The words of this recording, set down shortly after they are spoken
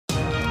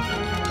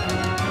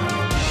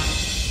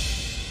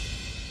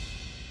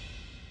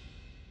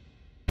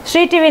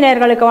Sri TV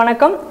நேயர்களுக்கு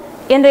வணக்கம்.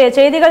 இன்றைய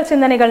செய்திகள்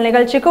சிந்தனைகள்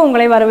நிகழ்ச்சிக்கு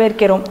உங்களை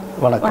வரவேற்கிறோம்.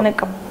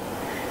 வணக்கம்.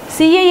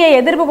 சிஏஏ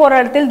எதிர்ப்பு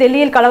போராட்டத்தில்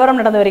டெல்லியில் கலவரம்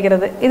நடந்து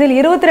வருகிறது. இதில்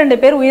 22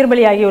 பேர் உயிர்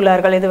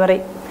பலியாகியுள்ளார்கள் இதுவரை.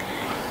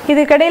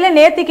 இதுக்கிடையில்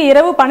நேத்திக்கு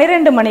இரவு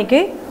 12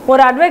 மணிக்கு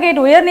ஒரு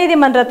அட்வொகேட்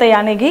உயர்நீதிமன்றத்தை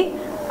அணுகி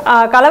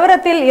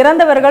கலவரத்தில்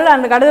இறந்தவர்கள்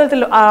அந்த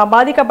கலவரத்தில்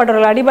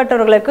பாதிக்கப்பட்டவர்கள்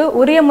அடிபட்டவர்களுக்கு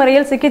உரிய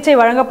முறையில் சிகிச்சை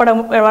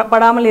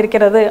வழங்கப்படாமல்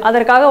இருக்கிறது,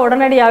 அதற்காக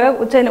உடனடியாக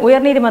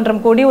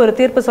உயர்நீதிமன்றம் கூடி ஒரு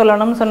தீர்ப்பு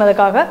சொல்லணும்னு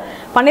சொன்னதுக்காக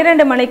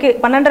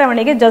 12:30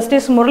 மணிக்கு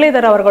ஜஸ்டிஸ்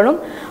முரளிதர் அவர்களும்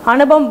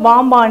அனுபம்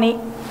பாம்பானி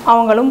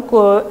அவங்களும்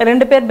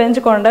 2 பேர்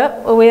பெஞ்ச் கொண்ட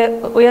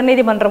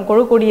உயர்நீதிமன்றம்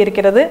குழு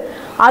கூடியிருக்கிறது.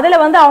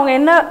 அதில் அவங்க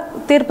என்ன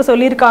தீர்ப்பு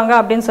சொல்லியிருக்காங்க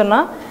அப்படின்னு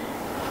சொன்னால்,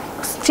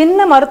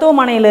 சின்ன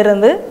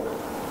மருத்துவமனையிலிருந்து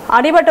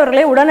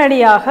அடிபட்டவர்களை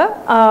உடனடியாக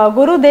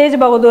குரு தேஜ்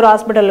பகதூர்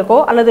ஹாஸ்பிட்டலுக்கோ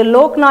அல்லது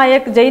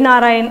லோக்நாயக்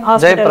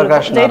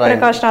ஜெய்பிரகாஷ்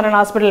நாராயண்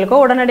ஹாஸ்பிட்டலுக்கோ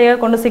உடனடியாக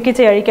கொண்டு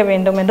சிகிச்சை அளிக்க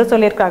வேண்டும் என்று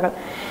சொல்லியிருக்கார்கள்.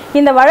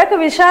 இந்த வழக்கு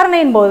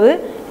விசாரணையின் போது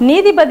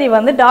நீதிபதி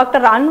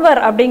டாக்டர்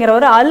அன்வர்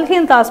அப்படிங்கிறவர்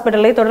அல்ஹிந்த்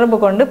ஹாஸ்பிட்டலை தொடர்பு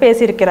கொண்டு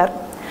பேசியிருக்கிறார்.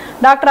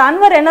 டாக்டர்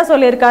அன்வர் என்ன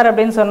சொல்லியிருக்கார்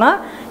அப்படின்னு சொன்னால்,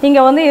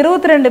 இங்கே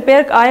 22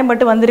 பேர்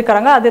காயம்பட்டு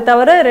வந்திருக்கிறாங்க, அது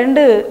தவிர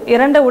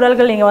இரண்டு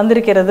உடல்கள் இங்கே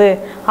வந்திருக்கிறது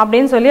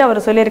அப்படின்னு சொல்லி அவர்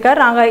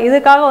சொல்லியிருக்கார். நாங்கள்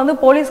இதுக்காக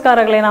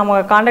போலீஸ்காரர்களை நாம்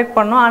காண்டாக்ட்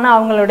பண்ணோம், ஆனால்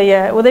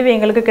அவங்களுடைய உதவி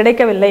எங்களுக்கு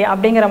கிடைக்கவில்லை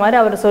அப்படிங்கிற மாதிரி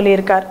அவர்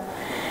சொல்லியிருக்கார்.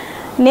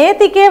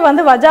 நேத்திக்கே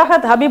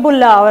வஜாகத்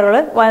ஹபிபுல்லா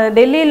அவர்கள்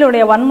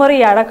டெல்லியிலுடைய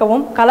வன்முறையை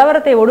அடக்கவும்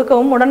கலவரத்தை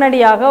ஒடுக்கவும்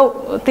உடனடியாக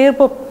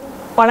தீர்ப்பு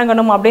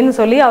வழங்கணும் அப்படின்னு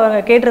சொல்லி அவங்க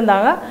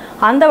கேட்டிருந்தாங்க.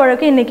 அந்த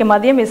வழக்கு இன்னைக்கு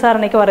மதியம்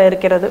விசாரணைக்கு வர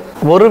இருக்கிறது.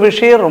 ஒரு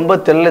விஷயம் ரொம்ப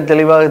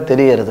தெளிவாக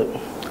தெரிகிறது.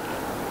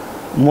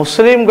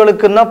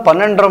 முஸ்லீம்களுக்குன்னா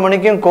 12:30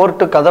 மணிக்கும்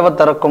கோர்ட்டு கதவை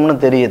திறக்கும்னு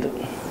தெரியுது.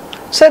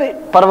 சரி,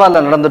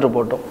 பரவாயில்ல, நடந்துட்டு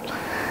போட்டோம்.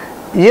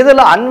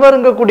 இதில்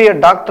அன்வருங்கக்கூடிய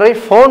டாக்டரை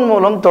ஃபோன்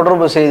மூலம்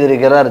தொடர்பு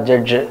செய்திருக்கிறார்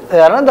ஜட்ஜு.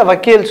 யாரும் அந்த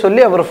வக்கீல்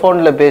சொல்லி அவர்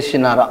ஃபோனில்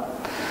பேசினாராம்.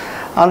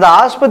 அந்த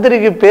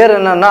ஆஸ்பத்திரிக்கு பேர்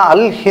என்னன்னா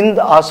அல்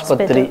ஹிந்த்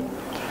ஆஸ்பத்திரி.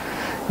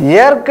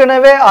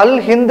 ஏற்கனவே அல்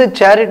ஹிந்த்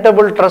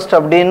சேரிட்டபிள் ட்ரஸ்ட்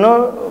அப்படின்னு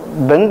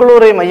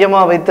பெங்களூரை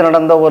மையமாக வைத்து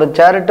நடந்த ஒரு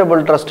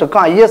சேரிட்டபிள்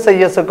ட்ரஸ்ட்டுக்கும்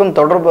ISISக்கும்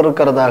தொடர்பு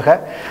இருக்கிறதாக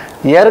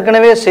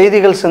ஏற்கனவே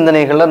செய்திகள்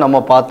சிந்தனைகளில்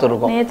நம்ம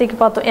பார்த்துருக்கோம்.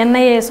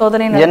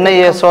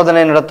 NIA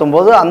சோதனை நடத்தும்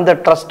போது அந்த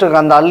ட்ரஸ்ட்டுக்கு,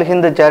 அந்த அல்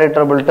ஹிந்த்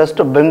சேரிட்டபிள்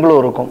ட்ரஸ்ட்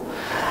பெங்களூருக்கும்,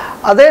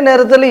 அதே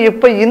நேரத்தில்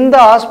இப்போ இந்த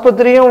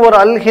ஆஸ்பத்திரியும் ஒரு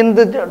அல்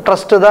ஹிந்த்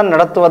ட்ரஸ்ட் தான்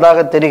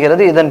நடத்துவதாக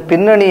தெரிகிறது. இதன்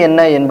பின்னணி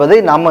என்ன என்பதை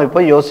நாம்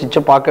இப்போ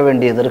யோசித்து பார்க்க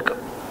வேண்டியது இருக்கு.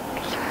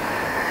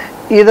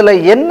 இதில்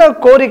என்ன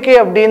கோரிக்கை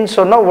அப்படின்னு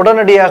சொன்னால்,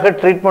 உடனடியாக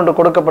ட்ரீட்மெண்ட்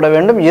கொடுக்கப்பட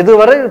வேண்டும்.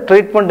 இதுவரை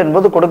ட்ரீட்மெண்ட்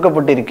என்பது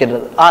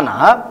கொடுக்கப்பட்டிருக்கிறது.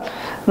 ஆனால்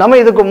நம்ம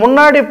இதுக்கு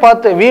முன்னாடி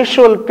பார்த்த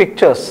விஷுவல்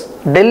பிக்சர்ஸ்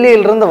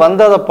டெல்லியிலிருந்து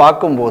வந்ததை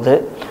பார்க்கும்போது,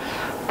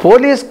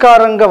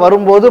 போலீஸ்காரங்க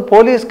வரும்போது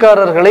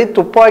போலீஸ்காரர்களை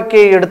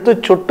துப்பாக்கியை எடுத்து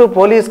சுட்டு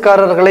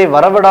போலீஸ்காரர்களை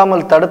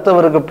வரவிடாமல்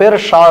தடுத்தவருக்கு பேர்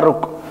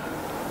ஷாருக்.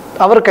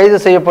 அவர் கைது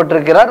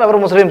செய்யப்பட்டிருக்கிறார்.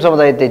 அவர் முஸ்லீம்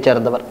சமுதாயத்தை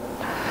சேர்ந்தவர்.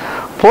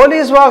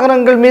 போலீஸ்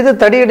வாகனங்கள் மீது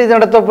தடியடி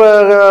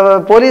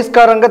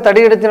போலீஸ்காரங்க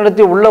தடியடி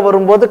நடத்தி உள்ள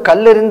வரும்போது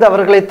கல்லெறிந்து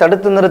அவர்களை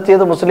தடுத்து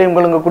நிறுத்தியது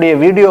முஸ்லீம்களுங்கக்கூடிய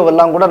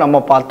வீடியோவெல்லாம் கூட நம்ம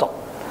பார்த்தோம்.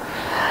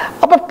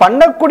 அப்ப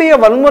பண்ணக்கூடிய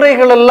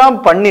வன்முறைகள் எல்லாம்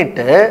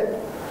பண்ணிட்டு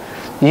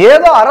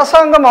ஏதோ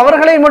அரசாங்கம்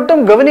அவர்களை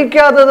மட்டும்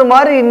கவனிக்காதது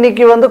மாதிரி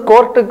இன்னைக்கு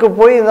கோர்ட்டுக்கு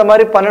போய் இந்த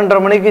மாதிரி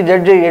 12:30 மணிக்கு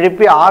ஜட்ஜை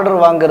எழுப்பி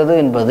ஆர்டர் வாங்கிறது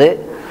என்பது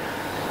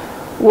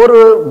ஒரு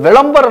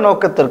விளம்பர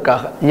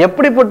நோக்கத்திற்காக.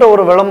 எப்படிப்பட்ட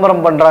ஒரு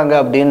விளம்பரம் பண்றாங்க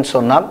அப்படின்னு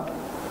சொன்னா,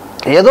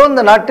 ஏதோ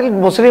இந்த நாட்டில்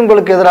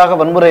முஸ்லீம்களுக்கு எதிராக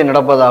வன்முறை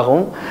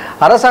நடப்பதாகவும்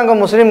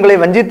அரசாங்கம் முஸ்லீம்களை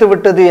வஞ்சித்து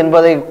விட்டது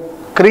என்பதை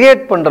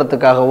கிரியேட்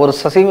பண்ணுறதுக்காக,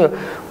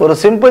 ஒரு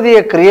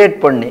சிம்பதியை கிரியேட்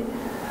பண்ணி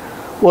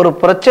ஒரு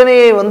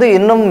பிரச்சனையை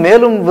இன்னும்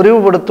மேலும்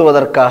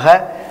விரிவுபடுத்துவதற்காக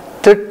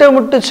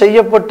திட்டமிட்டு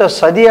செய்யப்பட்ட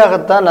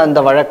சதியாகத்தான் நான்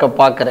இந்த வழக்கை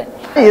பார்க்குறேன்.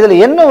 இதில்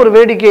என்ன ஒரு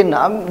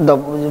வேடிக்கைன்னா, இந்த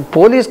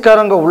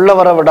போலீஸ்காரங்க உள்ள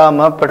வர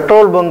விடாமல்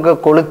பெட்ரோல் பங்கை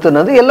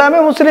கொளுத்துனது எல்லாமே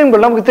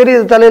முஸ்லீம்கள். நமக்கு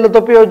தெரியுது, தலையில்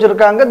தொப்பி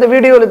வச்சுருக்காங்க, இந்த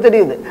வீடியோவில்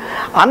தெரியுது.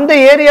 அந்த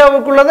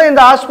ஏரியாவுக்குள்ளதான்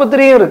இந்த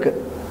ஆஸ்பத்திரியும் இருக்கு.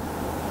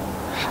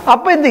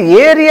 அப்போ இந்த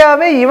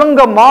ஏரியாவே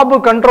இவங்க மாபு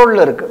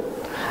கண்ட்ரோலில் இருக்கு.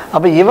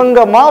 அப்போ இவங்க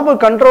மாபு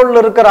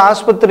கண்ட்ரோலில் இருக்கிற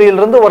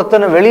ஆஸ்பத்திரியிலிருந்து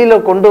ஒருத்தனை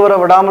வெளியில் கொண்டு வர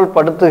விடாமல்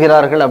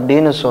படுத்துகிறார்கள்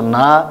அப்படின்னு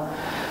சொன்னால்,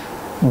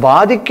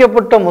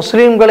 பாதிக்கப்பட்ட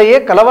முஸ்லீம்களையே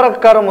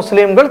கலவரக்கார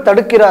முஸ்லீம்கள்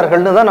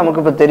தடுக்கிறார்கள்னு தான்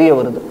நமக்கு இப்போ தெரிய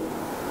வருது.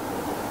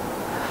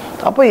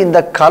 அப்போ இந்த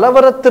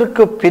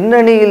கலவரத்திற்கு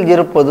பின்னணியில்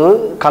இருப்பது,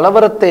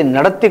 கலவரத்தை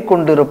நடத்தி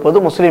கொண்டிருப்பது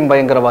முஸ்லீம்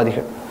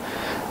பயங்கரவாதிகள்.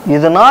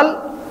 இதனால்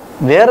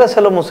வேற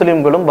சில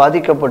முஸ்லீம்களும்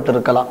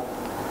பாதிக்கப்பட்டிருக்கலாம்.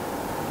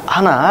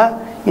 ஆனால்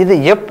இது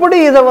எப்படி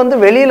இதை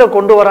வெளியில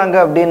கொண்டு வராங்க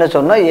அப்படின்னு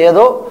சொன்னால்,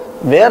 ஏதோ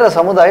வேற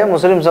சமுதாயம்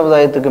முஸ்லீம்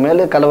சமுதாயத்துக்கு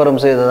மேலே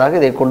கலவரம்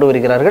செய்ததாக இதை கொண்டு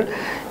வருகிறார்கள்.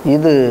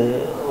 இது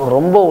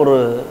ரொம்ப ஒரு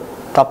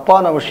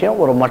தப்பான விஷயம்,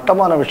 ஒரு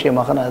மட்டமான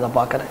விஷயமாக நான் இதை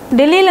பார்க்குறேன்.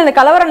 டெல்லியில் இந்த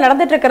கலவரம்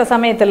நடந்துட்டு இருக்கிற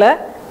சமயத்தில்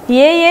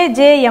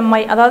AAJMI,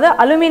 அதாவது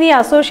alumni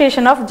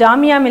association of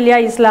Jamia Millia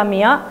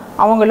Islamia,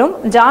 அவங்களும்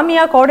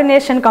ஜாமியா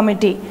கோஆர்டினேஷன்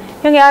கமிட்டி,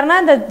 இவங்க யாருன்னா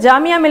இந்த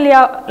ஜாமியா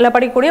மில்லியாவில்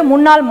படிக்கக்கூடிய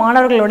முன்னாள்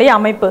மாணவர்களுடைய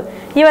அமைப்பு,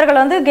 இவர்கள்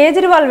வந்து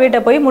கெஜ்ரிவால் வீட்டை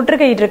போய்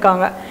முற்றுகையிட்டு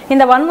இருக்காங்க.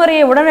 இந்த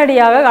வன்முறையை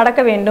உடனடியாக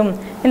அடக்க வேண்டும்,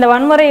 இந்த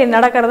வன்முறை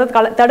நடக்கிறத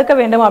தடுக்க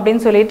வேண்டும்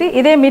அப்படின்னு சொல்லிட்டு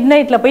இதே மிட்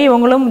நைட்டில் போய்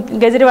இவங்களும்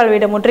கெஜ்ரிவால்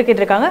வீட்டை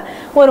முற்றுகையிட்டு இருக்காங்க.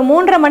 ஒரு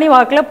 3:30 மணி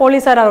வாக்கில்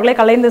போலீஸார் அவர்களை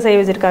கலைந்து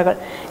செய்ய வச்சிருக்கார்கள்.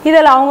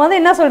 இதில் அவங்க வந்து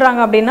என்ன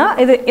சொல்கிறாங்க அப்படின்னா,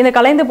 இந்த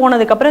கலைந்து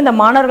போனதுக்கப்புறம் இந்த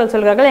மாணவர்கள்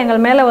சொல்கிறார்கள்,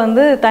 எங்கள் மேலே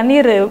வந்து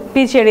தண்ணீர்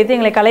பீச்சி அடித்து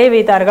எங்களை கலைய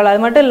வைத்தார்கள்.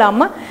 அது மட்டும்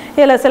இல்லாமல்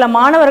இதில் சில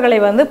மாணவர்களை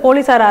வந்து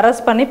போலீஸார்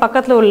அரெஸ்ட் பண்ணி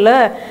பக்கத்தில் உள்ள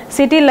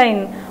சிட்டி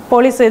லைன்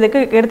போலீஸ் இதுக்கு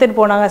எடுத்துகிட்டு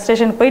போனாங்க,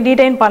 ஸ்டேஷனுக்கு போய்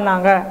டீடைன்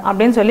பண்ணாங்க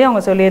அப்படின்னு சொல்லி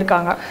அவங்க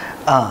சொல்லியிருக்காங்க.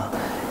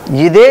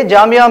 இதே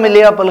ஜாமியா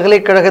மில்லியா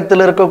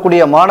பல்கலைக்கழகத்தில்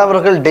இருக்கக்கூடிய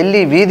மாணவர்கள்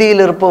டெல்லி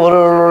வீதியில்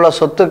இருப்பவர்களுள்ள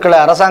சொத்துக்களை,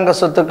 அரசாங்க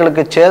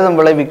சொத்துக்களுக்கு சேதம்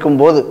விளைவிக்கும்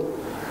போது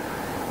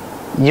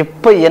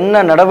இப்போ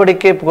என்ன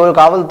நடவடிக்கை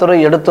காவல்துறை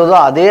எடுத்ததோ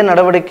அதே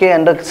நடவடிக்கை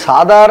என்ற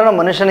சாதாரண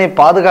மனுஷனை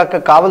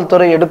பாதுகாக்க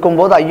காவல்துறை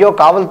எடுக்கும்போது ஐயோ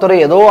காவல்துறை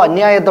ஏதோ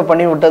அநியாயத்தை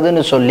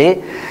பண்ணிவிட்டதுன்னு சொல்லி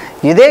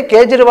இதே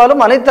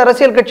கேஜ்ரிவாலும் அனைத்து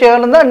அரசியல்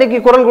கட்சிகளும் தான் இன்னைக்கு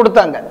குரல்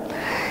கொடுத்தாங்க.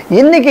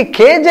 இன்னைக்கு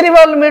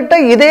கேஜ்ரிவால் மீட்ட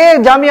இதே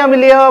ஜாமியா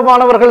மில்லியா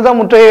மாணவர்கள் தான்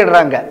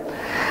முற்றுகையிடுறாங்க.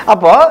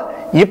 அப்போ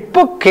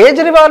இப்போ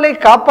கேஜ்ரிவாலை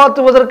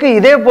காப்பாற்றுவதற்கு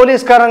இதே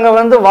போலீஸ்காரங்க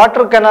வந்து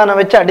வாட்டர் கேனானை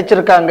வச்சு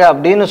அடிச்சிருக்காங்க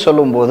அப்படின்னு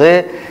சொல்லும்போது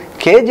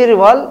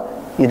கேஜ்ரிவால்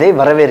இதை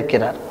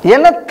வரவேற்கிறார்.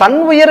 ஏன்னா தன்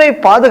உயிரை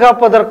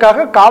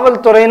பாதுகாப்பதற்காக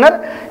காவல்துறையினர்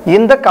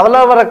இந்த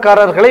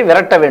கலவரக்காரர்களை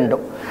விரட்ட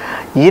வேண்டும்.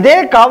 இதே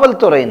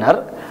காவல்துறையினர்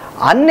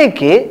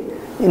அன்னைக்கு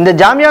இந்த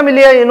ஜாமியா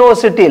மில்லியா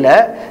யூனிவர்சிட்டியில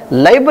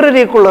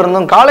லைப்ரரிக்குள்ள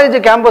இருந்தும் காலேஜ்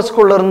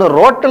கேம்பஸ்குள்ள இருந்தும்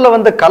ரோட்டில்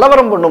வந்து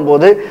கலவரம்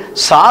பண்ணும்போது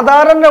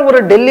சாதாரண ஒரு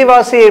டெல்லி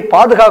வாசியை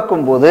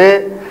பாதுகாக்கும் போது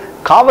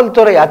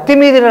காவல்துறை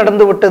அத்துமீறி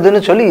நடந்து விட்டதுன்னு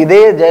சொல்லி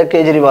இதே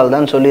கேஜ்ரிவால்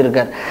தான்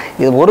சொல்லியிருக்கார்.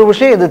 இது ஒரு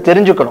விஷயம் இது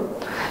தெரிஞ்சுக்கணும்.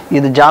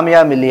 இது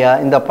ஜாமியா மில்லியா,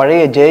 இந்த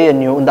பழைய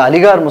JNU, இந்த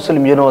அலிகார்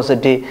முஸ்லிம்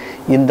யூனிவர்சிட்டி,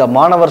 இந்த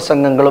மாணவர்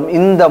சங்கங்களும்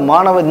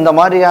இந்த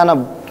மாதிரியான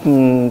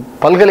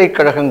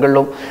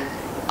பல்கலைக்கழகங்களும்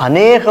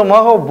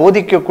அநேகமாக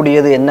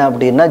போதிக்கக்கூடியது என்ன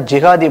அப்படின்னா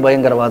ஜிஹாதி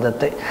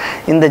பயங்கரவாதத்தை.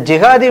 இந்த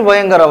ஜிஹாதி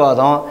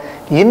பயங்கரவாதம்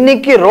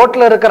இன்னைக்கு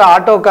ரோட்டில் இருக்கிற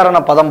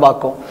ஆட்டோக்காரனை பதம்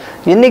பார்க்கும்,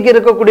 இன்னைக்கு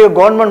இருக்கக்கூடிய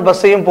கவர்மெண்ட்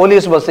பஸ்ஸையும்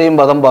போலீஸ் பஸ்ஸையும்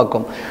பதம்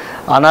பார்க்கும்.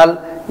 ஆனால்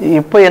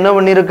இப்போ என்ன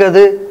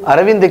பண்ணியிருக்கிறது,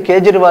 அரவிந்த்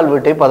கெஜ்ரிவால்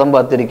வீட்டை பதம்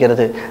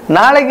பார்த்திருக்கிறது.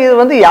 நாளைக்கு இது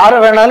வந்து யாரை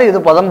வேணாலும் இது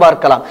பதம்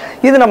பார்க்கலாம்.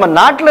 இது நம்ம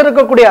நாட்டில்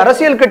இருக்கக்கூடிய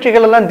அரசியல்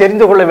கட்சிகள் எல்லாம்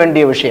தெரிந்து கொள்ள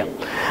வேண்டிய விஷயம்.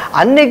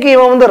 அன்னைக்கு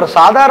இவன் வந்து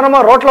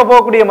சாதாரணமாக ரோட்டில்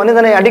போகக்கூடிய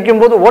மனிதனை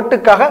அடிக்கும்போது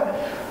ஓட்டுக்காக,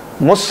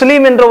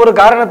 முஸ்லீம் என்ற ஒரு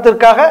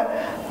காரணத்திற்காக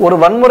ஒரு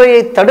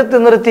வன்முறையை தடுத்து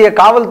நிறுத்திய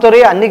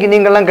காவல்துறையை அன்னைக்கு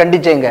நீங்கள்லாம்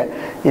கண்டிச்சீங்க.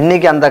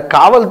 இன்னைக்கு அந்த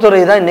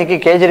காவல்துறை தான் இன்னைக்கு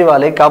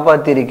கெஜ்ரிவாலை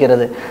காப்பாற்றி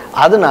இருக்கிறது.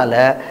 அதனால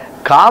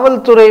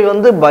காவல்துறை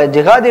வந்து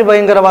ஜிஹாதி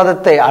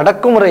பயங்கரவாதத்தை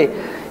அடக்குமுறை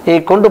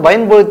கொண்டு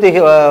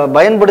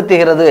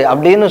பயன்படுத்துகிறது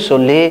அப்படின்னு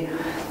சொல்லி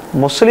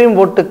முஸ்லீம்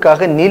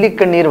ஓட்டுக்காக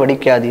நீலிக்கண்ணீர்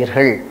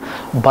வடிக்காதீர்கள்.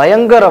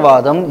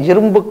 பயங்கரவாதம்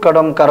இரும்பு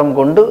கரம்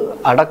கொண்டு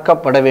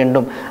அடக்கப்பட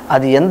வேண்டும்.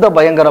 அது எந்த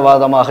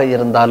பயங்கரவாதமாக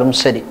இருந்தாலும்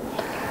சரி.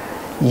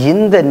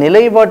 இந்த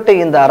நிலைப்பாட்டை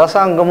இந்த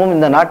அரசாங்கமும்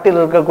இந்த நாட்டில்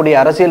இருக்கக்கூடிய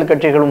அரசியல்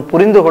கட்சிகளும்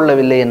புரிந்து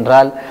கொள்ளவில்லை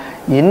என்றால்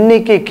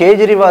இன்னைக்கு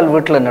கேஜ்ரிவால்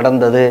வீட்டில்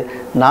நடந்தது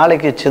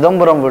நாளைக்கு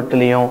சிதம்பரம்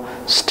வீட்டிலையும்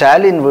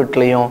ஸ்டாலின்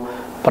வீட்டிலையும்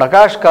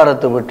பிரகாஷ்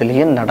காரத்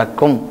வீட்டிலையும்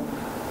நடக்கும்.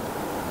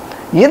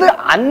 இது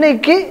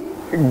அன்னைக்கு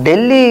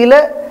டெல்லியில்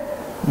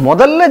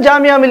முதல்ல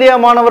ஜாமியா மில்லியா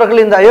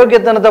மாணவர்கள் இந்த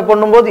அயோக்கியத்தனத்தை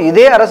பண்ணும்போது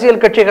இதே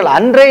அரசியல் கட்சிகள்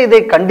அன்றே இதை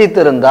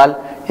கண்டித்திருந்தால்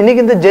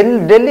இன்னைக்கு இந்த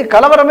டெல்லி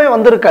கலவரமே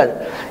வந்திருக்காது.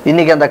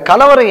 இன்னைக்கு அந்த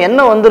கலவரம் என்ன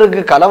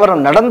வந்திருக்கு,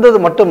 கலவரம் நடந்தது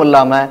மட்டும்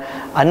இல்லாம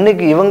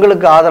அன்னைக்கு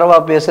இவங்களுக்கு ஆதரவா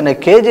பேசின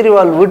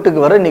கேஜ்ரிவால் வீட்டுக்கு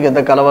வர இன்னைக்கு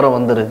அந்த கலவரம்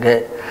வந்திருக்கு.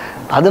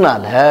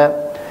 அதனால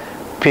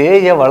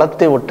பேயை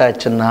வளர்த்து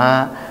விட்டாச்சுன்னா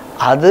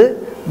அது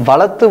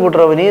வளர்த்து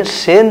விடுறவனையும்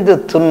சேர்ந்து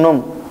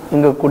தின்னும்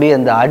இங்கக்கூடிய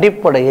இந்த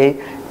அடிப்படையை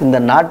இந்த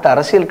நாட்டு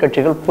அரசியல்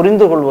கட்சிகள்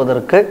புரிந்து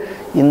கொள்வதற்கு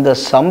இந்த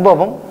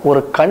சம்பவம்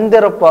ஒரு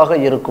கண்திறப்பாக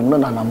இருக்கும்னு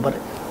நான்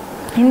நம்புறேன்.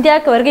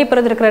 இந்தியாவுக்கு வருகை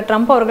பெறுதிருக்கிற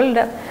ட்ரம்ப்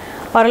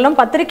அவர்களும்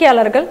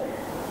பத்திரிகையாளர்கள்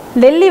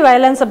டெல்லி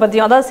வயலன்ஸை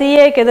பற்றியும், அதாவது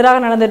சிஏக்கு எதிராக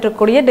நடந்துட்டு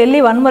இருக்கக்கூடிய டெல்லி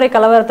வன்முறை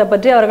கலவரத்தை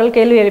பற்றி அவர்கள்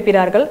கேள்வி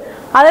எழுப்பினார்கள்.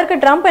 அதற்கு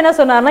ட்ரம்ப் என்ன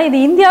சொன்னார்னா, இது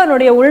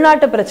இந்தியாவினுடைய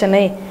உள்நாட்டு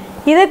பிரச்சனை,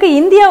 இதுக்கு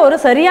இந்தியா ஒரு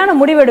சரியான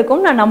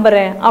முடிவெடுக்கும் நான்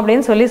நம்புறேன்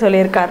அப்படின்னு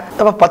சொல்லியிருக்கார்.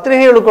 அப்ப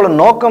பத்திரிகைகளுக்குள்ள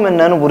நோக்கம்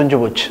என்னன்னு புரிஞ்சு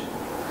போச்சு.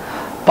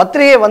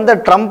 பத்திரிகை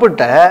வந்த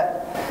ட்ரம்ப்கிட்ட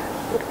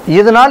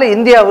இதனால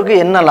இந்தியாவுக்கு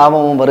என்ன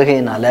லாபமும்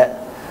வருகையினால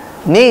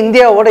நீ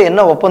இந்தியாவோட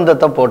என்ன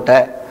ஒப்பந்தத்தை போட்ட,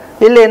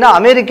 இல்லைன்னா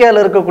அமெரிக்காவில்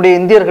இருக்கக்கூடிய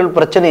இந்தியர்கள்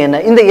பிரச்சனை என்ன,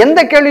 இந்த எந்த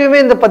கேள்வியுமே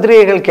இந்த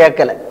பத்திரிகைகள்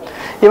கேட்கல.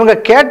 இவங்க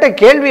கேட்ட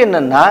கேள்வி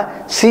என்னன்னா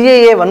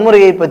சிஏஏ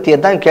வன்முறையை பற்றிய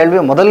தான் கேள்வி.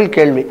 முதல்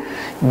கேள்வி,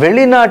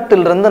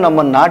 வெளிநாட்டிலிருந்து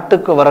நம்ம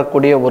நாட்டுக்கு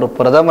வரக்கூடிய ஒரு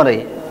பிரதமரை,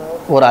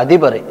 ஒரு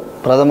அதிபரை,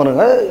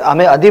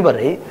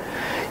 அதிபரை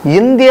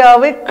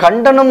இந்தியாவை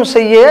கண்டனம்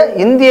செய்ய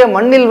இந்திய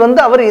மண்ணில் வந்து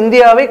அவர்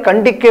இந்தியாவை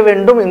கண்டிக்க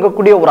வேண்டும்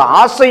என்கக்கூடிய ஒரு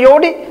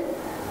ஆசையோடு,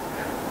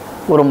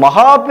 ஒரு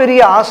மகா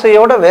பெரிய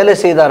ஆசையோட வேலை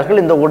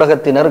செய்தார்கள் இந்த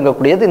ஊடகத்தினர்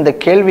என்கக்கூடியது இந்த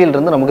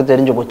கேள்வியிலிருந்து நமக்கு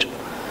தெரிஞ்சு போச்சு.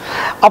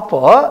 அப்போ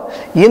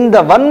இந்த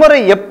வன்முறை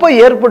எப்போ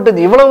ஏற்பட்டது,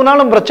 இவ்வளவு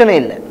நாளும் பிரச்சனை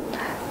இல்லை.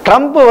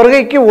 ட்ரம்ப்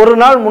வருகைக்கு ஒரு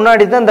நாள்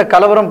முன்னாடி தான் இந்த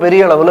கலவரம்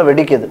பெரிய அளவில்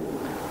வெடிக்குது.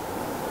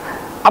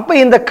 அப்ப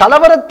இந்த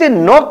கலவரத்தின்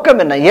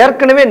நோக்கம் என்ன?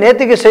 ஏற்கனவே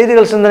நேத்திக்கு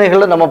செய்திகள்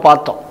சிந்தனைகளை நம்ம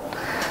பார்த்தோம்.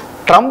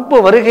 ட்ரம்ப்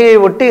வருகையை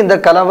ஒட்டி இந்த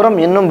கலவரம்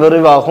இன்னும்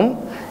விரிவாகும்.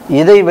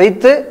 இதை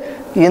வைத்து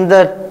இந்த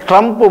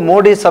ட்ரம்ப்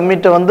மோடி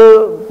சம்மிட்டை வந்து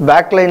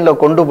பேக்லைனில்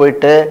கொண்டு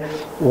போயிட்டு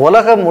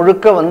உலகம்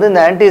முழுக்க வந்து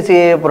இந்த ஆன்டி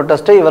சிஏஏ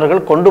ப்ரொட்டஸ்ட்டை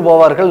இவர்கள் கொண்டு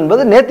போவார்கள்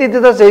என்பது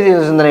நேற்று தான் செய்தி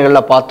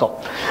சிந்தனைகளில் பார்த்தோம்.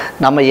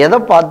 நம்ம எதை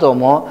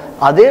பார்த்தோமோ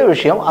அதே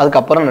விஷயம்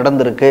அதுக்கப்புறம்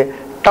நடந்திருக்கு.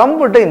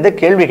 ட்ரம்ப்கிட்ட இந்த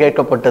கேள்வி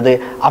கேட்கப்பட்டது.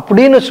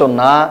 அப்படின்னு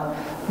சொன்னால்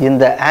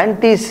இந்த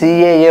ஆன்டி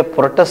சிஏஏ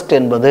ப்ரொட்டஸ்ட்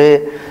என்பது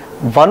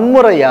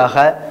வன்முறையாக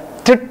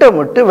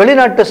திட்டமிட்டு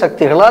வெளிநாட்டு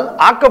சக்திகளால்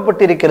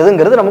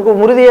ஆக்கப்பட்டிருக்கிறதுங்கிறது நமக்கு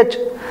உறுதியாச்சு.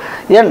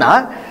 ஏன்னா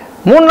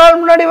 3 நாள்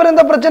முன்னாடி வரை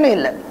இந்த பிரச்சனை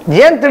இல்லை.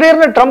 ஏன்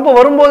திடீர்னு ட்ரம்ப்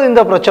வரும்போது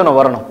இந்த பிரச்சனை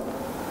வரணும்?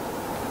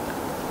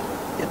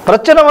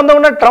 பிரச்சனை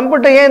வந்தவுடனே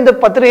ட்ரம்ப்கிட்ட ஏன் இந்த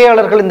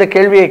பத்திரிகையாளர்கள் இந்த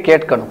கேள்வியை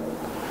கேட்கணும்?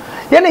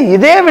 ஏன்னா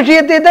இதே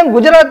விஷயத்தை தான்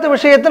குஜராத்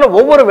விஷயத்தில்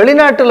ஒவ்வொரு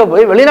வெளிநாட்டில்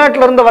போய்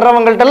வெளிநாட்டில் இருந்து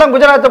வர்றவங்கள்ட்ட எல்லாம்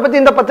குஜராத்தை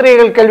பற்றி இந்த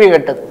பத்திரிகைகள் கேள்வி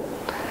கேட்டது.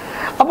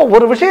 அப்போ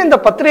ஒரு விஷயம் இந்த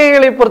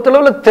பத்திரிகைகளை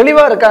பொறுத்தளவில்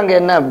தெளிவாக இருக்காங்க.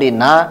 என்ன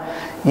அப்படின்னா,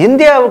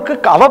 இந்தியாவுக்கு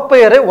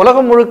அவப்பெயரை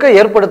உலகம் முழுக்க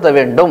ஏற்படுத்த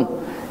வேண்டும்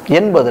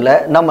என்பதில்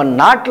நம்ம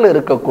நாட்டில்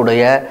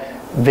இருக்கக்கூடிய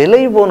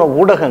விலை போன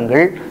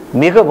ஊடகங்கள்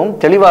மிகவும்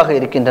தெளிவாக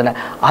இருக்கின்றன.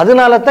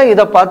 அதனால தான்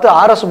இதை பார்த்து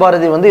ஆர்எஸ்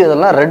பாரதி வந்து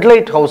இதெல்லாம் ரெட்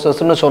லைட்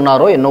ஹவுசஸ்ன்னு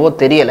சொன்னாரோ என்னவோ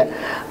தெரியலை.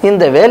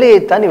 இந்த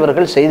வேலையைத்தான்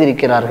இவர்கள்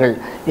செய்திருக்கிறார்கள்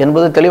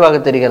என்பது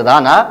தெளிவாக தெரிகிறது.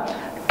 ஆனால்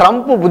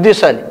ட்ரம்ப்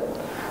புத்திசாலி.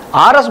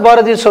 ஆர்எஸ்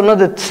பாரதி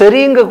சொன்னது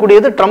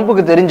சரிங்கக்கூடியது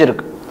ட்ரம்ப்புக்கு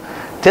தெரிஞ்சிருக்கு.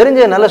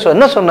 தெரிஞ்சதுனால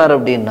என்ன சொன்னார்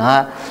அப்படின்னா,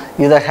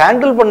 இதை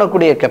ஹேண்டில்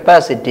பண்ணக்கூடிய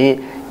கெப்பாசிட்டி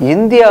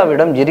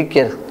இந்தியாவிடம்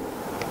இருக்கிறது,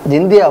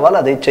 இந்தியாவால்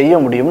அதை செய்ய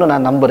முடியும்னு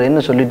நான்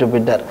நம்புறேன்னு சொல்லிட்டு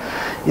போயிட்டார்.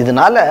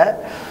 இதனால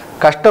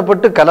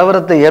கஷ்டப்பட்டு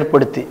கலவரத்தை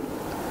ஏற்படுத்தி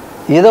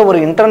இதை ஒரு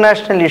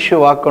இன்டர்நேஷ்னல் இஷ்யூ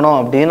ஆக்கணும்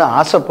அப்படின்னு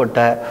ஆசைப்பட்ட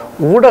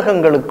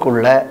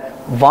ஊடகங்களுக்குள்ள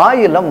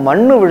வாயில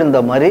மண்ணு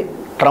விழுந்த மாதிரி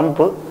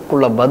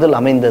ட்ரம்ப்புக்குள்ள பதில்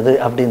அமைந்தது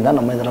அப்படின்னு தான்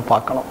நம்ம இதில்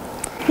பார்க்கணும்.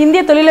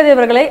 இந்திய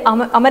தொழிலதிபர்களை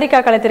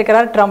அமெரிக்கா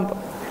கலைத்திருக்கிறார் ட்ரம்ப்.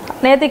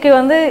 நேற்றுக்கு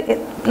வந்து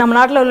நம்ம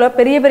நாட்டில் உள்ள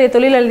பெரிய பெரிய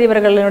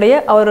தொழிலதிபர்களுடைய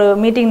அவர்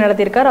மீட்டிங்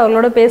நடத்தியிருக்கார்.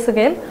 அவர்களோட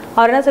பேசுகையில்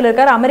அவர் என்ன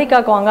சொல்லியிருக்கார்,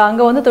 அமெரிக்காவுக்கு வாங்க,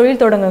 அங்கே வந்து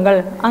தொழில் தொடங்குங்கள்,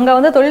 அங்கே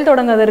வந்து தொழில்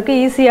தொடங்குவதற்கு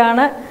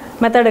ஈஸியான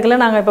மெத்தடுகளை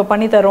நாங்கள் இப்போ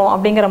பண்ணித்தரோம்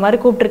அப்படிங்கிற மாதிரி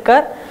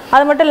கூப்பிட்டுருக்கார்.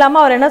 அது மட்டும்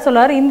இல்லாமல் அவர் என்ன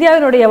சொல்றார்,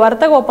 இந்தியாவினுடைய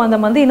வர்த்தக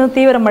ஒப்பந்தம் வந்து இன்னும்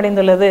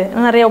தீவிரமடைந்துள்ளது,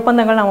 நிறைய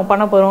ஒப்பந்தங்கள் நம்ம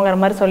பண்ண போகிறோங்கிற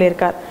மாதிரி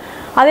சொல்லியிருக்கார்.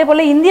 அதே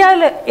போல்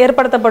இந்தியாவில்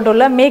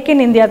ஏற்படுத்தப்பட்டுள்ள make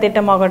in India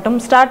திட்டமாகட்டும்,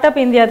 start up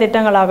India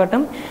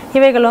திட்டங்களாகட்டும்,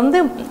 இவைகள் வந்து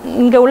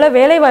இங்கே உள்ள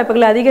வேலை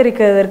வாய்ப்புகளை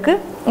அதிகரிக்கிறதுக்கு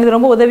இது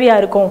ரொம்ப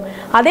உதவியாக இருக்கும்.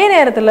 அதே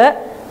நேரத்தில்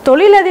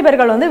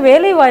தொழிலதிபர்கள் வந்து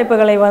வேலை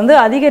வாய்ப்புகளை வந்து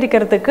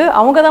அதிகரிக்கிறதுக்கு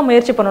அவங்க தான்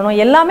முயற்சி பண்ணணும்,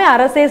 எல்லாமே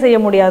அரசே செய்ய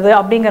முடியாது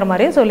அப்படிங்கிற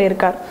மாதிரியும்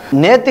சொல்லியிருக்கார்.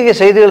 நேத்திக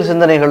செய்திகள்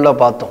சிந்தனைகளில்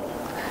பார்த்தோம்,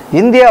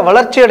 இந்தியா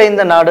வளர்ச்சி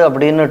அடைந்த நாடு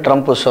அப்படின்னு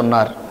ட்ரம்ப்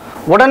சொன்னார்.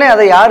 உடனே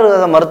அதை யாரு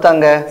அதை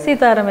மறுத்தாங்க?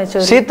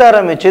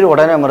 சீதாராம் யெச்சூரி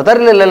உடனே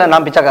மறுத்தார். இல்லை இல்லை இல்லை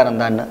நான்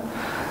பிச்சைக்காரன் தான்.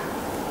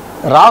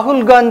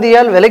 ராகுல்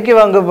காந்தியால் விலைக்கு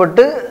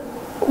வாங்கப்பட்டு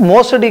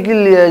மோசடிக்கு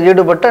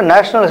ஈடுபட்ட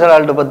நேஷனல்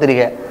ஹெரால்டு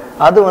பத்திரிகை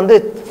அது வந்து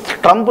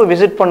ட்ரம்ப்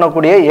விசிட்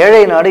பண்ணக்கூடிய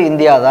ஏழை நாடு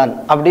இந்தியா தான்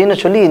அப்படின்னு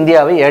சொல்லி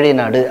இந்தியாவை ஏழை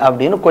நாடு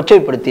அப்படின்னு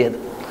கொச்சைப்படுத்தியது.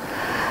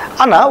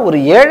 ஆனால் ஒரு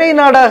ஏழை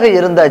நாடாக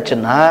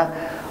இருந்தாச்சுன்னா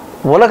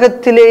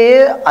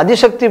உலகத்திலேயே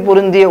அதிசக்தி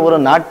பொருந்திய ஒரு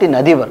நாட்டின்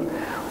அதிபர்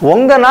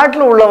உங்கள்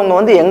நாட்டில் உள்ளவங்க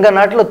வந்து எங்கள்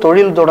நாட்டில்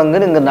தொழில்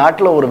தொடங்குன்னு இந்த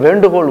நாட்டில் ஒரு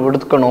வேண்டுகோள்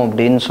விடுக்கணும்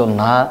அப்படின்னு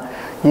சொன்னால்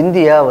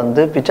இந்தியா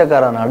வந்து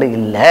பிச்சைக்கார நாடு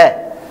இல்லை.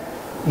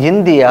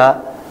 இந்தியா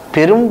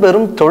பெரும்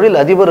பெரும் தொழில்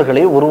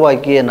அதிபர்களை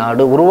உருவாக்கிய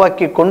நாடு,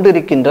 உருவாக்கி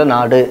கொண்டிருக்கின்ற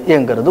நாடு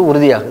என்கிறது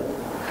உறுதியாகுது.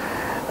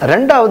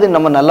 ரெண்டாவது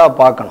நம்ம நல்லா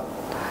பார்க்கணும்,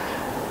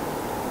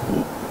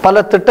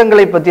 பல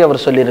திட்டங்களை பற்றி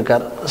அவர்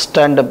சொல்லியிருக்கார்.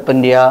 Stand up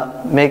India,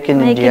 make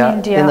in India,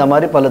 இந்த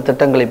மாதிரி பல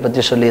திட்டங்களை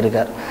பற்றி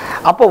சொல்லியிருக்கார்.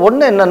 அப்போ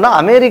ஒன்று என்னன்னா,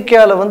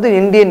 அமெரிக்காவில் வந்து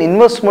இந்தியன்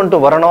இன்வெஸ்ட்மெண்ட்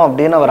வரணும்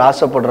அப்படின்னு அவர்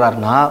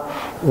ஆசைப்படுறாருன்னா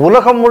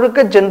உலகம்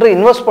முழுக்க சென்று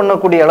இன்வெஸ்ட்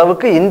பண்ணக்கூடிய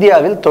அளவுக்கு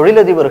இந்தியாவில்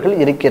தொழிலதிபர்கள்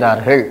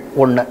இருக்கிறார்கள்.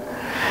 ஒன்று,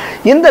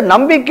 இந்த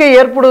நம்பிக்கை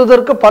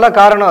ஏற்படுவதற்கு பல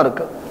காரணம்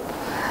இருக்கு.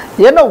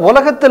 ஏன்னா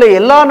உலகத்தில்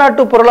எல்லா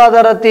நாட்டு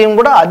பொருளாதாரத்தையும்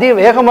கூட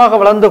அதிவேகமாக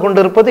வளர்ந்து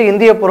கொண்டிருப்பது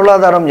இந்திய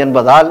பொருளாதாரம்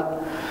என்பதால்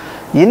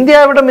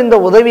இந்தியாவிடம் இந்த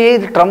உதவியை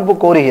ட்ரம்ப்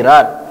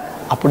கோருகிறார்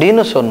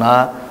அப்படின்னு சொன்னா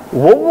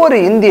ஒவ்வொரு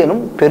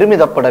இந்தியனும்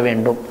பெருமிதப்பட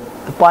வேண்டும்.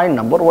 Point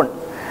number 1.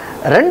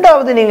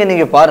 ரெண்டாவது,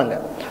 நீங்க பாருங்க,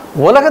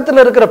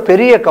 உலகத்தில் இருக்கிற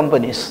பெரிய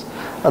கம்பெனிஸ்,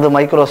 அது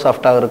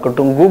மைக்ரோசாஃப்டாக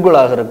இருக்கட்டும்,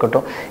 கூகுளாக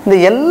இருக்கட்டும், இந்த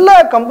எல்லா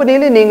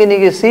கம்பெனிலையும்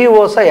நீங்கள்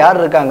சிஇஓஸாக யார்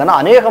இருக்காங்கன்னா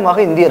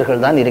அநேகமாக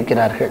இந்தியர்கள் தான்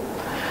இருக்கிறார்கள்.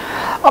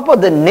 அப்போ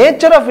the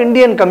nature of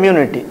Indian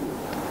community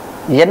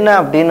என்ன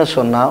அப்படின்னு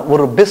சொன்னால்,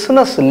 ஒரு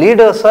பிஸ்னஸ்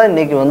லீடர்ஸாக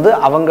இன்றைக்கி வந்து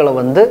அவங்கள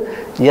வந்து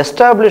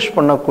எஸ்டாப்ளிஷ்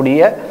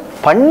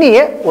பண்ணிய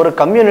ஒரு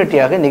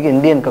கம்யூனிட்டியாக இன்றைக்கி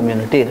இந்தியன்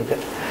கம்யூனிட்டி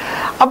இருக்குது.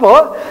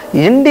 அப்போது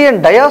இந்தியன்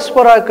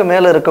டயாஸ்பராவுக்கு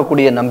மேலே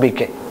இருக்கக்கூடிய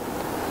நம்பிக்கை,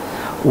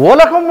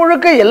 உலகம்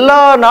முழுக்க எல்லா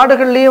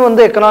நாடுகள்லையும்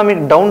வந்து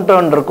எக்கனாமிக் டவுன்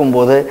டர்ன்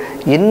இருக்கும்போது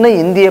இன்னும்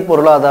இந்திய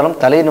பொருளாதாரம்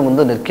தலை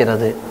நிமிர்ந்து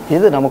நிற்கிறது.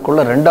 இது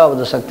நமக்குள்ள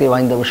ரெண்டாவது சக்தி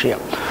வாய்ந்த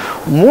விஷயம்.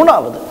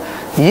 மூணாவது,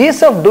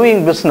 ஈஸ் ஆஃப்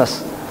டூயிங் பிஸ்னஸ்.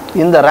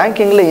 இந்த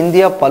ரேங்கிங்கில்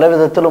இந்தியா பல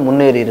விதத்தில்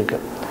முன்னேறி இருக்கு.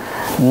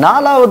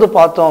 நாலாவது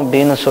பார்த்தோம்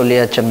அப்படின்னு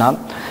சொல்லியாச்சுன்னா,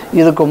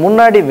 இதுக்கு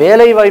முன்னாடி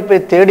வேலை வாய்ப்பை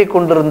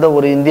தேடிக்கொண்டிருந்த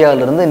ஒரு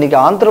இந்தியாவிலிருந்து இன்னைக்கு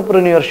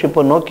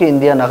ஆண்டர்பிரினியர்ஷிப்பை நோக்கி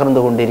இந்தியா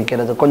நகர்ந்து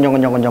கொண்டிருக்கிறது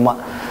கொஞ்சமாக.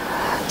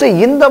 ஸோ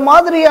இந்த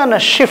மாதிரியான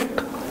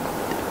ஷிஃப்ட்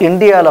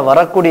இந்தியாவில்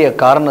வரக்கூடிய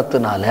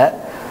காரணத்தினால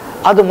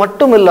அது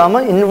மட்டும்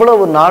இல்லாமல்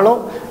இவ்வளவு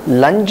நாளும்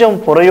லஞ்சம்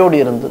புறையோடு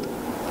இருந்தது.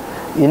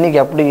 இன்றைக்கி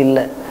அப்படி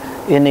இல்லை.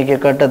 இன்றைக்கி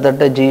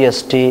கிட்டத்தட்ட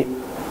ஜிஎஸ்டி,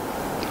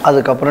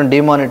 அதுக்கப்புறம்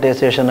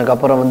டிமானிட்டைசேஷனுக்கு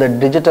அப்புறம் வந்து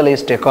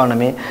டிஜிட்டலைஸ்ட்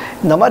எக்கானமி,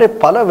 இந்த மாதிரி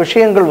பல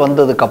விஷயங்கள்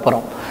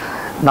வந்ததுக்கப்புறம்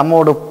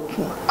நம்மளோட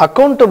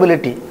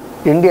அக்கௌண்டபிலிட்டி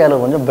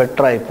இந்தியாவில் கொஞ்சம்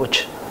பெட்டர்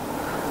ஆகிப்போச்சு.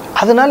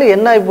 அதனால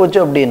என்ன ஆகிப்போச்சு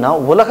அப்படின்னா,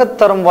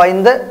 உலகத்தரம்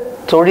வாய்ந்த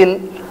தொழில்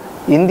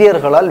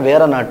இந்தியர்களால்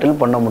வேறு நாட்டில்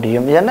பண்ண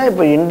முடியும். ஏன்னா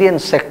இப்போ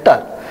Indian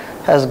sector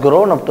has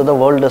grown up to the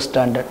world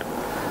standard.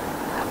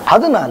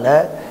 அதனால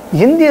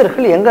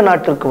இந்தியர்கள் எங்கள்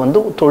நாட்டிற்கு வந்து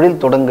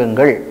தொழில்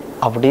தொடங்குங்கள்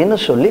அப்படின்னு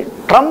சொல்லி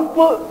ட்ரம்ப்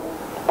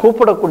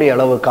கூப்பிடக்கூடிய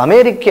அளவுக்கு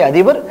அமெரிக்க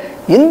அதிபர்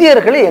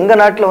இந்தியர்களை எங்கள்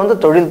நாட்டில் வந்து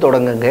தொழில்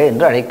தொடங்குங்க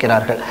என்று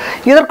அழைக்கிறார்கள்.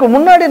 இதற்கு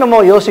முன்னாடி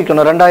நம்ம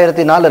யோசிக்கணும்.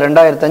 2004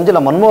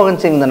 2005 மன்மோகன்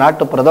சிங் இந்த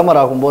நாட்டு பிரதமர்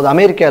ஆகும்போது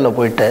அமெரிக்காவில்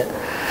போயிட்டு,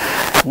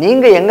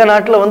 நீங்கள் எங்கள்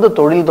நாட்டில் வந்து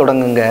தொழில்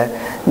தொடங்குங்க,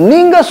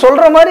 நீங்கள்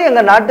சொல்கிற மாதிரி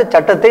எங்கள் நாட்டு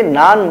சட்டத்தை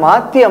நான்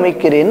மாற்றி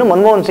அமைக்கிறேன்னு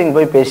மன்மோகன் சிங்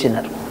போய்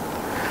பேசினார்.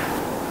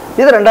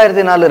 இது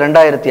 2004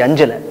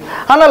 2005.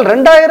 ஆனால்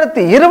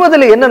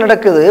 2020 என்ன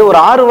நடக்குது? ஒரு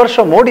 6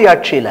 வருஷம் மோடி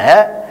ஆட்சியில்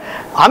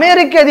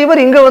அமெரிக்க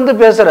அதிபர் இங்கே வந்து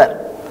பேசுகிறார்,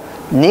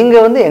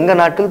 நீங்கள் வந்து எங்கள்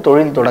நாட்டில்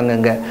தொழில்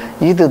தொடங்குங்க.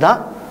 இதுதான்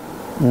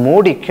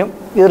மோடிக்கும்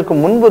இதற்கு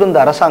முன்பு இருந்த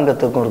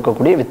அரசாங்கத்துக்கும்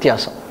இருக்கக்கூடிய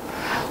வித்தியாசம்.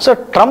 ஸோ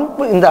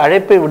ட்ரம்ப் இந்த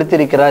அழைப்பை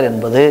விடுத்திருக்கிறார்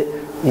என்பது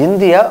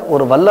இந்தியா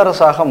ஒரு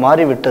வல்லரசாக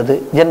மாறிவிட்டது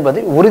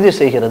என்பதை உறுதி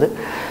செய்கிறது.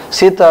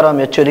 சீதாராம்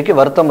யெச்சூரிக்கு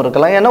வருத்தம்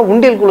இருக்கலாம், ஏன்னா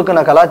உண்டியல்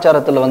குழுக்கின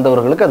கலாச்சாரத்தில்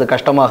வந்தவர்களுக்கு அது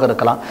கஷ்டமாக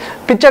இருக்கலாம்.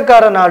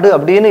 பிச்சைக்கார நாடு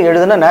அப்படின்னு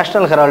எழுதின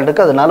நேஷனல்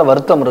ஹெரால்டுக்கு அதனால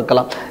வருத்தம்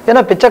இருக்கலாம்.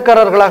 ஏன்னா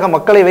பிச்சைக்காரர்களாக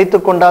மக்களை வைத்து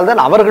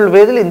கொண்டால்தான் அவர்கள்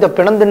பேரில் இந்த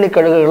பிணந்தண்ணி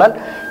கழுகுகளால்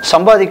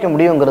சம்பாதிக்க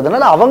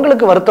முடியுங்கிறதுனால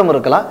அவங்களுக்கு வருத்தம்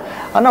இருக்கலாம்.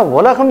 ஆனால்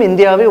உலகம்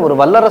இந்தியாவை ஒரு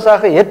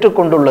வல்லரசாக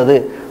ஏற்றுக்கொண்டுள்ளது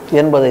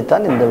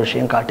என்பதைத்தான் இந்த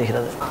விஷயம்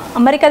காட்டுகிறது.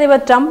 அமெரிக்க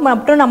அதிபர் ட்ரம்ப்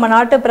மற்றும் நம்ம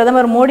நாட்டு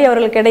பிரதமர் மோடி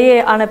அவர்களுக்கு இடையே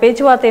ஆன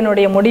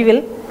பேச்சுவார்த்தையினுடைய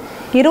முடிவில்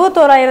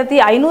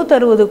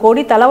 21,560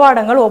 கோடி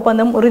தளவாடங்கள்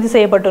ஒப்பந்தம் உறுதி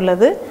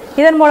செய்யப்பட்டுள்ளது.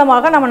 இதன்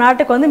மூலமாக நம்ம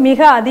நாட்டுக்கு வந்து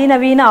மிக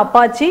அதிநவீன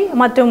அப்பாச்சி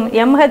மற்றும்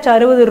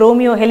MH-60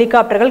 ரோமியோ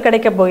ஹெலிகாப்டர்கள்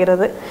கிடைக்கப்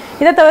போகிறது.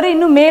 இதை தவிர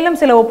இன்னும் மேலும்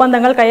சில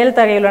ஒப்பந்தங்கள்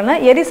கையெழுத்தாகியுள்ளன.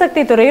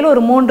 எரிசக்தி துறையில்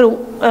ஒரு 3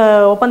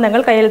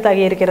 ஒப்பந்தங்கள்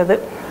கையெழுத்தாகி இருக்கிறது.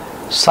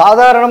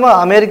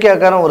 சாதாரணமாக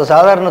அமெரிக்காக்காரன் ஒரு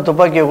சாதாரண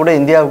துப்பாக்கியை கூட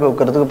இந்தியாவுக்கு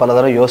வைக்கிறதுக்கு பல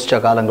தடவை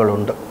யோசித்த காலங்கள்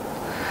உண்டு.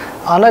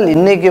 ஆனால்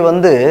இன்னைக்கு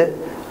வந்து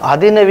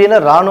அதிநவீன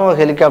இராணுவ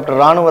ஹெலிகாப்டர்,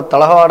 இராணுவ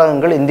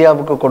தளவாடங்கள்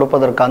இந்தியாவுக்கு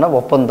கொடுப்பதற்கான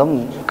ஒப்பந்தம்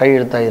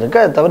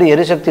கையெழுத்தாகிருக்கு. அது தவிர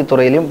எரிசக்தி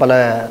துறையிலையும் பல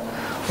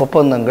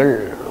ஒப்பந்தங்கள்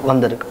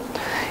வந்திருக்கு.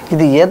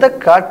 இது எதை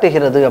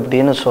காட்டுகிறது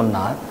அப்படின்னு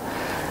சொன்னால்,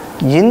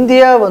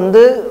 இந்தியா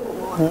வந்து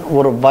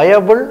ஒரு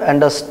viable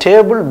and a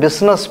stable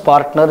business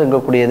partner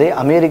எங்கக்கூடியதை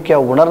America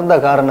உணர்ந்த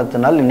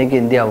காரணத்தினால் இன்றைக்கி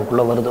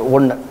இந்தியாவுக்குள்ளே வருது.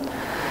 ஒன்று.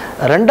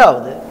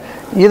 ரெண்டாவது,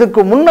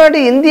 இதுக்கு முன்னாடி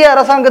இந்திய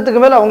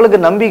அரசாங்கத்துக்கு மேலே அவங்களுக்கு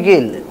நம்பிக்கை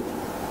இல்லை.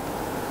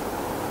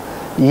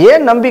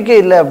 ஏன் நம்பிக்கை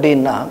இல்லை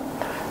அப்படின்னா,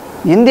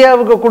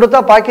 இந்தியாவுக்கு கொடுத்தா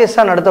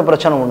பாகிஸ்தான் அடுத்த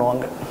பிரச்சனை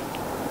பண்ணுவாங்க,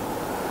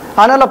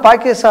 அதனால்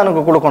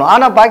பாகிஸ்தானுக்கு கொடுக்கணும்.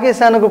 ஆனால்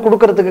பாகிஸ்தானுக்கு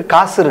கொடுக்கறதுக்கு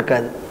காசு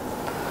இருக்காது.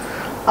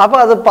 அப்போ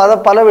அது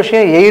பல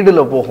விஷயம்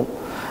எய்டில் போகும்.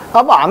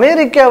 அப்போ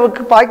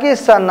அமெரிக்காவுக்கு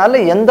பாகிஸ்தானால்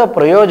எந்த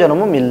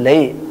பிரயோஜனமும் இல்லை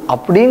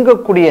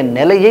அப்படிங்கக்கூடிய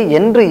நிலையை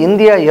என்று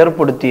இந்தியா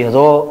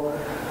ஏற்படுத்தியதோ,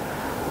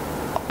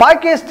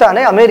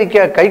 பாகிஸ்தானை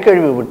அமெரிக்கா கை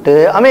கழுவி விட்டு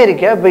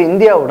அமெரிக்கா இப்போ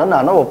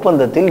இந்தியாவுடனான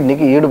ஒப்பந்தத்தில்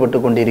இன்றைக்கி ஈடுபட்டு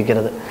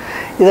கொண்டிருக்கிறது.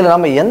 இதில்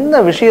நம்ம என்ன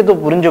விஷயத்தை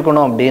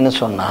புரிஞ்சுக்கணும் அப்படின்னு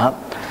சொன்னால்,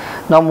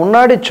 நான்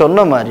முன்னாடி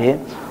சொன்ன மாதிரி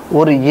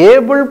ஒரு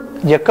ஏபிள்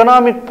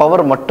எக்கனாமிக்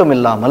பவர் மட்டும்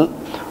இல்லாமல்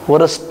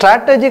ஒரு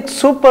ஸ்ட்ராட்டஜிக்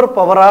சூப்பர்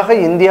பவராக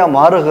இந்தியா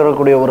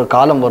மாறுகிறக்கூடிய ஒரு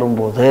காலம்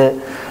வரும்போது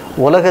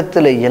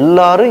உலகத்தில்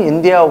எல்லாரும்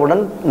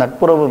இந்தியாவுடன்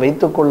நட்புறவு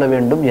வைத்து கொள்ள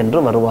வேண்டும் என்று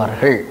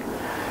வருவார்கள்.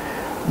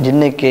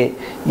 இன்னைக்கு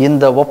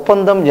இந்த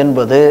ஒப்பந்தம்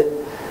என்பது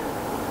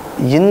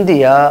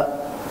இந்தியா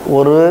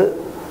ஒரு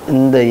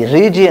இந்த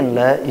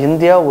ரீஜியனில்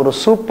இந்தியா ஒரு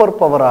சூப்பர்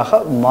பவராக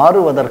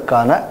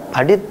மாறுவதற்கான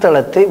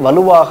அடித்தளத்தை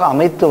வலுவாக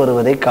அமைத்து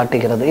வருவதை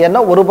காட்டுகிறது. ஏன்னா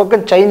ஒரு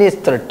பக்கம்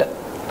சைனீஸ் த்ரெட்டு,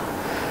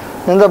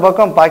 இந்த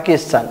பக்கம்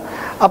பாகிஸ்தான்.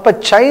 அப்போ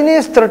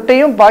சைனீஸ்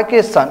த்ரெட்டையும்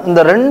பாகிஸ்தான்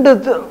இந்த 2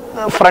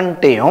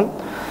 ஃப்ரண்ட்டையும்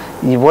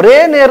ஒரே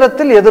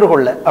நேரத்தில்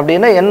எதிர்கொள்ள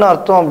அப்படின்னா என்ன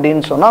அர்த்தம்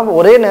அப்படின்னு சொன்னால்,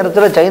 ஒரே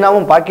நேரத்தில்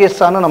சைனாவும்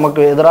பாகிஸ்தானும்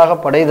நமக்கு எதிராக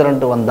படை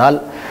திரண்டு வந்தால்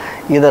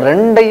இதை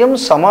 2ஐயும்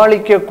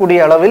சமாளிக்கக்கூடிய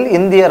அளவில்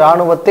இந்திய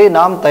இராணுவத்தை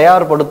நாம்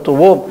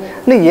தயார்படுத்துவோம்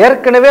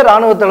ஏற்கனவே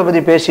இராணுவ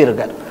தளபதி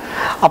பேசியிருக்கார்.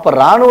 அப்போ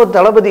இராணுவ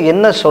தளபதி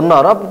என்ன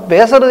சொன்னாரோ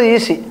பேசுறது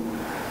ஈஸி.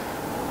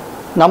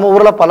 நம்ம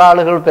ஊரில் பல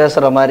ஆளுகள்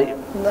பேசுகிற மாதிரி,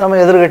 நம்ம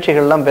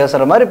எதிர்கட்சிகள்லாம்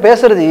பேசுகிற மாதிரி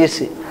பேசுறது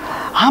ஈஸி.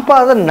 அப்போ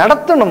அதை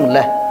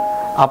நடத்தணும்ல.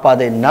 அப்போ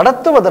அதை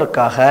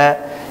நடத்துவதற்காக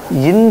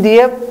இந்திய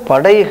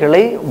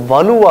படைகளை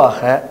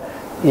வலுவாக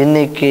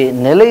இன்னைக்கு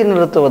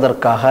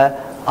நிலைநிறுத்துவதற்காக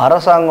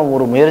அரசாங்கம்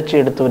ஒரு முயற்சி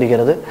எடுத்து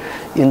வருகிறது.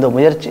 இந்த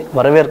முயற்சி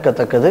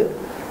வரவேற்கத்தக்கது.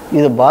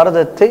 இது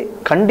பாரதத்தை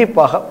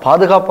கண்டிப்பாக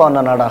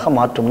பாதுகாப்பான நாடாக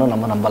மாற்றும்னு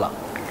நம்ம நம்பலாம்.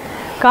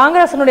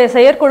 காங்கிரஸினுடைய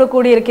செயற்குழு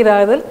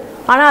கூடியிருக்கிறார்கள்,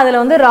 ஆனால்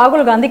அதில் வந்து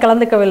ராகுல் காந்தி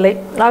கலந்துக்கவில்லை.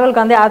 ராகுல்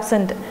காந்தி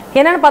ஆப்சென்ட்.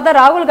 என்னன்னு பார்த்தா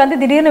ராகுல் காந்தி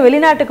திடீர்னு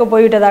வெளிநாட்டுக்கு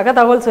போய்விட்டதாக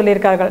தகவல்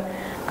சொல்லியிருக்கார்கள்.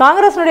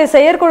 காங்கிரஸினுடைய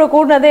செயற்குழு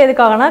கூடினதே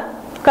எதுக்காகனா,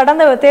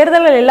 கடந்த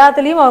தேர்தல்கள்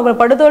எல்லாத்துலேயும் அவங்க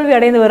படுதோல்வி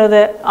அடைந்து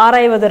வருவதை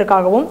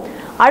ஆராய்வதற்காகவும்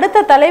அடுத்த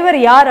தலைவர்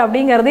யார்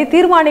அப்படிங்கிறதை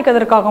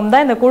தீர்மானிக்கிறதுக்காகவும்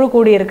தான் இந்த குழு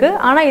கூடியிருக்கு.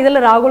 ஆனால் இதில்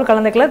ராகுல்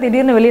கலந்துக்கல,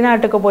 திடீர்னு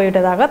வெளிநாட்டுக்கு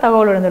போயிட்டதாக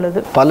தகவல் எழுந்துள்ளது.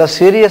 பல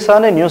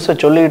சீரியஸான நியூஸை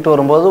சொல்லிக்கிட்டு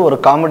வரும்போது ஒரு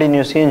காமெடி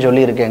நியூஸையும்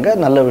சொல்லியிருக்கேங்க.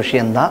 நல்ல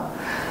விஷயந்தான்.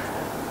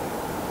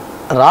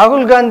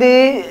 ராகுல் காந்தி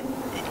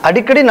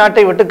அடிக்கடி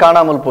நாட்டை விட்டு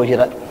காணாமல்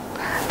போகிறார்.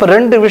 இப்போ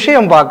 2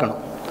 விஷயம் பார்க்கணும்.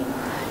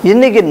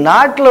 இன்னைக்கு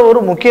நாட்டில் ஒரு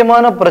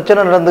முக்கியமான பிரச்சனை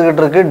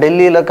நடந்துகிட்டு இருக்கு,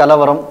 டெல்லியில்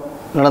கலவரம்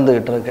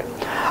நடந்துகிட்டு இருக்கு.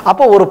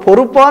 அப்போ ஒரு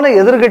பொறுப்பான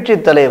எதிர்கட்சி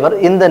தலைவர்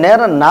இந்த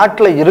நேரம்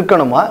நாட்டில்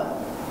இருக்கணுமா,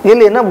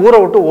 இல்லைன்னா ஊரை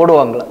விட்டு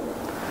ஓடுவாங்களா?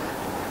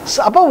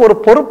 அப்போ ஒரு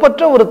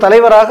பொறுப்பற்ற ஒரு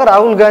தலைவராக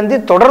ராகுல் காந்தி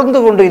தொடர்ந்து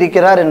கொண்டு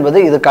இருக்கிறார்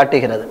என்பதை இது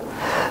காட்டுகிறது.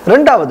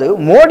 2வது,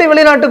 மோடி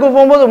வெளிநாட்டுக்கு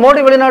போகும்போது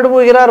மோடி வெளிநாடு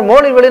போகிறார்,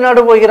 மோடி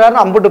வெளிநாடு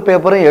போகிறார்னு அம்புட்டு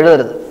பேப்பரும்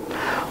எழுதுறது.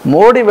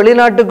 மோடி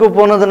வெளிநாட்டுக்கு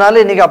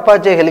போனதுனால இன்னைக்கு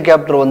அப்பாச்சே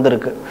ஹெலிகாப்டர்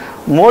வந்திருக்கு,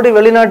 மோடி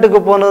வெளிநாட்டுக்கு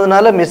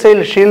போனதுனால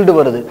மிசைல் ஷீல்டு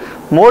வருது,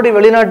 மோடி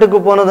வெளிநாட்டுக்கு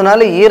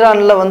போனதுனால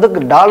ஈரான்ல வந்து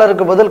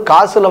டாலருக்கு பதில்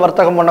காசுல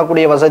வர்த்தகம்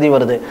பண்ணக்கூடிய வசதி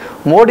வருது,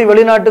 மோடி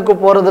வெளிநாட்டுக்கு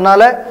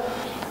போறதுனால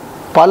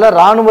பல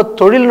இராணுவ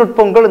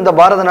தொழில்நுட்பங்கள் இந்த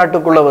பாரத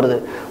நாட்டுக்குள்ள வருது,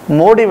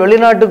 மோடி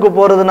வெளிநாட்டுக்கு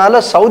போறதுனால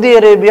சவுதி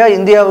அரேபியா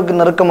இந்தியாவுக்கு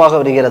நெருக்கமாக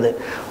வருகிறது,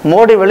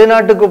 மோடி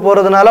வெளிநாட்டுக்கு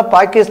போறதுனால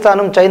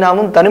பாகிஸ்தானும்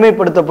சைனாவும்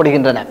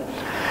தனிமைப்படுத்தப்படுகின்றன.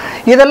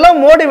 இதெல்லாம்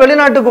மோடி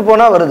வெளிநாட்டுக்கு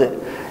போனா வருது.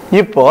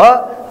 இப்போ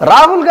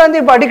ராகுல் காந்தி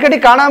இப்ப அடிக்கடி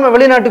காணாம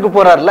வெளிநாட்டுக்கு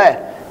போறார்ல,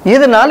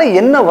 இதனால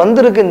என்ன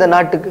வந்திருக்கு இந்த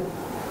நாட்டுக்கு?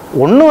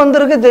 ஒண்ணு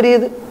வந்திருக்கு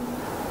தெரியுது,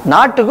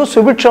 நாட்டுக்கு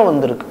சுபிட்சம்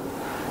வந்திருக்கு.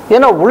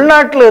 ஏன்னா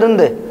உள்நாட்டில்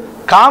இருந்து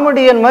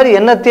காமெடியன் மாதிரி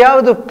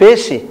என்னத்தையாவது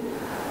பேசி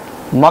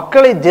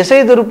மக்களை திசை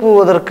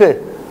திருப்புவதற்கு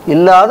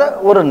இல்லாத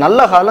ஒரு நல்ல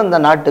காலம் இந்த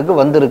நாட்டுக்கு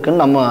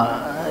வந்திருக்குன்னு நம்ம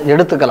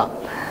எடுத்துக்கலாம்.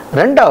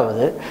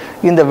 2வது,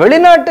 இந்த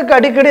வெளிநாட்டுக்கு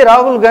அடிக்கடி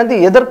ராகுல் காந்தி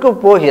எதற்கு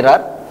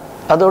போகிறார்,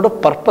 அதோட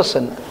பர்பஸ்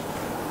என்ன?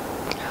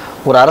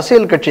 ஒரு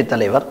அரசியல் கட்சி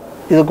தலைவர்,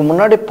 இதுக்கு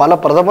முன்னாடி பல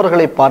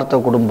பிரதமர்களை பார்த்த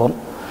குடும்பம்,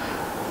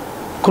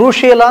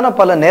 குரூஷியலான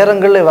பல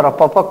நேரங்களில் இவர்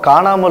அப்பப்போ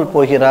காணாமல்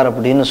போகிறார்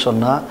அப்படின்னு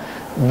சொன்னால்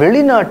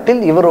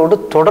வெளிநாட்டில் இவரோட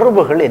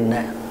தொடர்புகள் என்ன?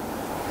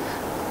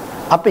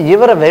 அப்போ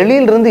இவரை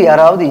வெளியிலிருந்து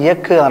யாராவது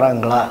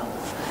இயக்குறாங்களா?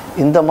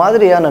 இந்த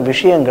மாதிரியான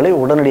விஷயங்களை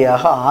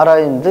உடனடியாக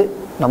ஆராய்ந்து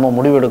நம்ம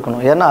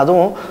முடிவெடுக்கணும். ஏன்னா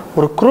அதுவும்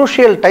ஒரு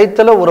குரூஷியல்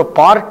டைத்தில் ஒரு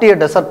பார்ட்டியை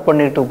டெசர்ட்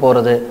பண்ணிட்டு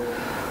போகிறது,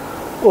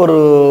 ஒரு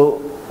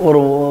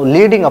ஒரு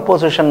லீடிங்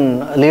அப்போசிஷன்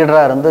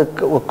லீடராக இருந்து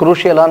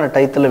குரூஷியலான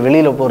டைத்தில்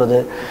வெளியில் போகிறது,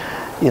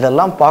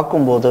 இதெல்லாம்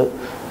பார்க்கும்போது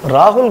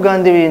ராகுல்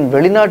காந்தியின்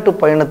வெளிநாட்டு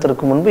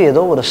பயணத்திற்கு முன்பு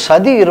ஏதோ ஒரு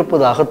சதி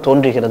இருப்பதாக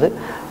தோன்றுகிறது.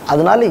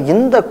 அதனால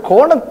இந்த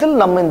கோணத்தில்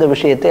நம்ம இந்த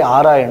விஷயத்தை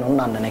ஆராயணும்னு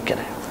நான்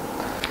நினைக்கிறேன்.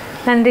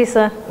 நன்றி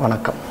சார்.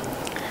 வணக்கம்.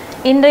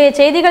 இன்றைய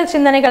செய்திகள்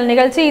சிந்தனைகள்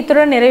நிகழ்ச்சி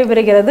இத்துடன் நிறைவு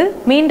பெறுகிறது.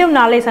 மீண்டும்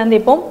நாளை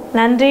சந்திப்போம்.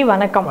 நன்றி,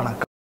 வணக்கம்.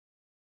 வணக்கம்.